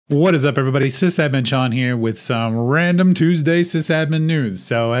What is up, everybody? SysAdmin Sean here with some random Tuesday SysAdmin news.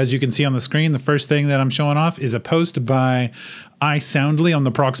 So as you can see on the screen, the first thing that I'm showing off is a post by iSoundly on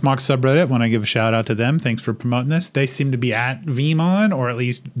the Proxmox subreddit. When I give a shout out to them, thanks for promoting this. They seem to be at VeeamOn, or at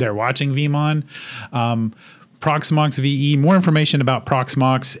least they're watching VeeamOn. Proxmox VE, more information about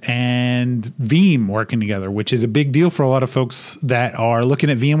Proxmox and Veeam working together, which is a big deal for a lot of folks that are looking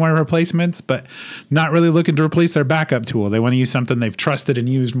at VMware replacements, but not really looking to replace their backup tool. They want to use something they've trusted and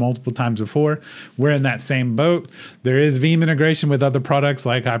used multiple times before. We're in that same boat. There is Veeam integration with other products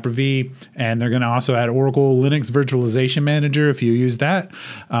like Hyper-V, and they're going to also add Oracle Linux Virtualization Manager if you use that.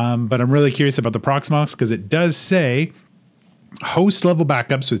 But I'm really curious about the Proxmox because it does say host level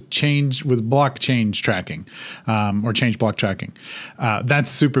backups with block change tracking, or change block tracking.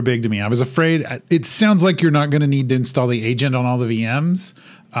 That's super big to me. I was afraid it sounds like you're not going to need to install the agent on all the VMs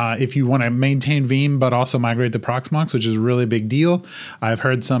if you want to maintain Veeam, but also migrate to Proxmox, which is a really big deal. I've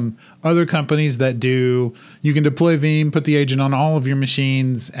heard some other companies that you can deploy Veeam, put the agent on all of your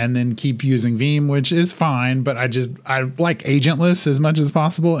machines, and then keep using Veeam, which is fine, but I like agentless as much as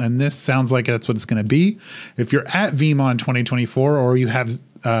possible, and this sounds like that's what it's going to be. If you're at VeeamOn 2024 or you have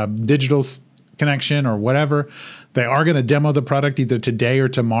digital connection or whatever, they are going to demo the product either today or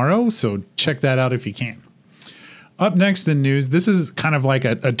tomorrow, so check that out if you can. Up next in news, this is kind of like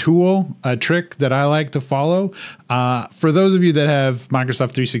a tool, a trick that I like to follow. For those of you that have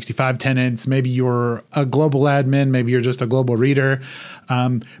Microsoft 365 tenants, maybe you're a global admin, maybe you're just a global reader.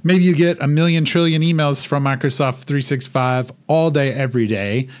 Maybe you get a million trillion emails from Microsoft 365 all day, every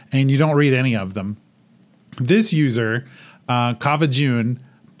day, and you don't read any of them. This user, Kava June,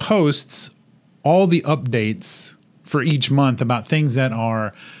 posts all the updates for each month about things that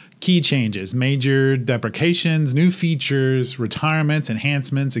are key changes, major deprecations, new features, retirements,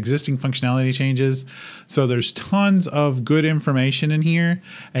 enhancements, existing functionality changes. So there's tons of good information in here.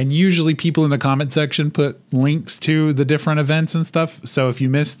 And usually people in the comment section put links to the different events and stuff. So if you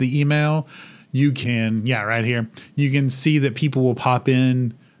missed the email, you can, right here, you can see that people will pop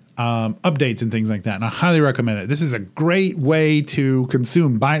in updates and things like that. And I highly recommend it. This is a great way to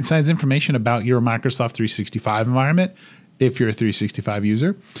consume bite-sized information about your Microsoft 365 environment if you're a 365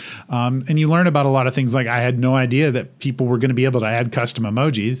 user. And you learn about a lot of things. Like I had no idea that people were going to be able to add custom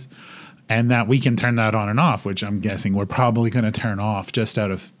emojis and that we can turn that on and off, which I'm guessing we're probably going to turn off just out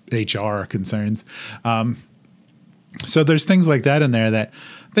of HR concerns. So there's things like that in there that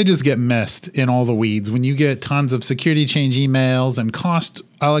they just get missed in all the weeds. When you get tons of security change emails and cost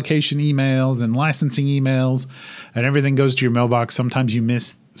allocation emails and licensing emails and everything goes to your mailbox, sometimes you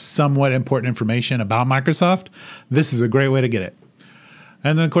miss somewhat important information about Microsoft. This is a great way to get it.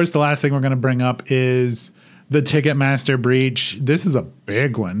 And then, of course, the last thing we're going to bring up is the Ticketmaster breach. This is a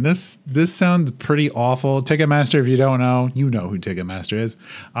big one. This sounds pretty awful. Ticketmaster, if you don't know, you know who Ticketmaster is.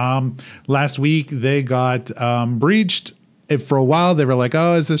 Last week, they got breached. For a while, they were like,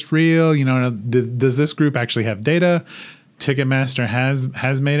 oh, is this real? You know, does this group actually have data? Ticketmaster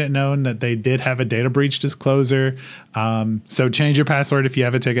has made it known that they did have a data breach disclosure. So change your password if you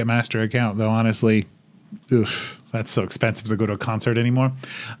have a Ticketmaster account, though honestly, that's so expensive to go to a concert anymore.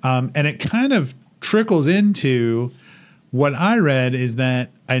 And it kind of trickles into what I read is that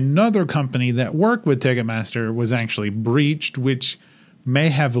another company that worked with Ticketmaster was actually breached, which may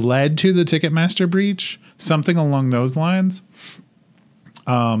have led to the Ticketmaster breach, something along those lines.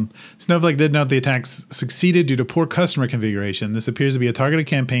 Snowflake did note the attacks succeeded due to poor customer configuration. This appears to be a targeted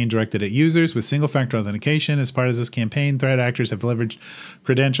campaign directed at users with single-factor authentication. As part of this campaign, threat actors have leveraged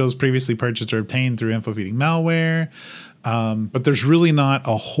credentials previously purchased or obtained through info-feeding malware. But there's really not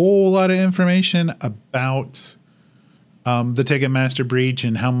a whole lot of information about the Ticketmaster breach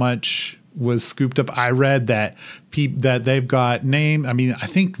and how much was scooped up. I read that that they've got name. I mean, I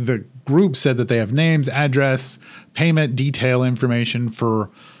think the group said that they have names, address, payment detail information for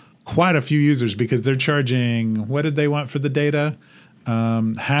quite a few users because they're charging, what did they want for the data?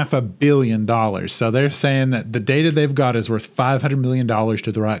 $500 million. So they're saying that the data they've got is worth $500 million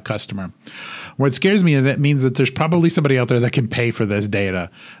to the right customer. What scares me is it means that there's probably somebody out there that can pay for this data.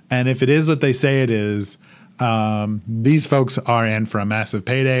 And if it is what they say it is, these folks are in for a massive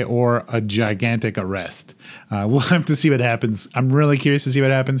payday or a gigantic arrest. We'll have to see what happens. I'm really curious to see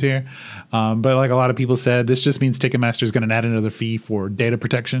what happens here. But like a lot of people said, this just means Ticketmaster is going to add another fee for data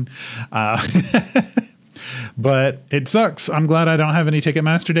protection. But it sucks. I'm glad I don't have any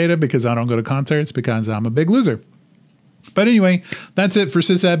Ticketmaster data because I don't go to concerts because I'm a big loser. But anyway, that's it for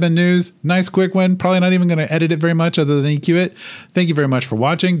SysAdmin news. Nice quick one. Probably not even going to edit it very much other than EQ it. Thank you very much for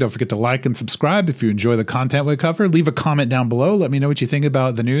watching. Don't forget to like and subscribe if you enjoy the content we cover. Leave a comment down below. Let me know what you think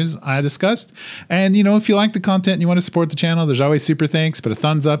about the news I discussed. And, if you like the content and you want to support the channel, there's always super thanks, but a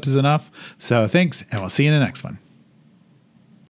thumbs up is enough. So thanks, and we'll see you in the next one.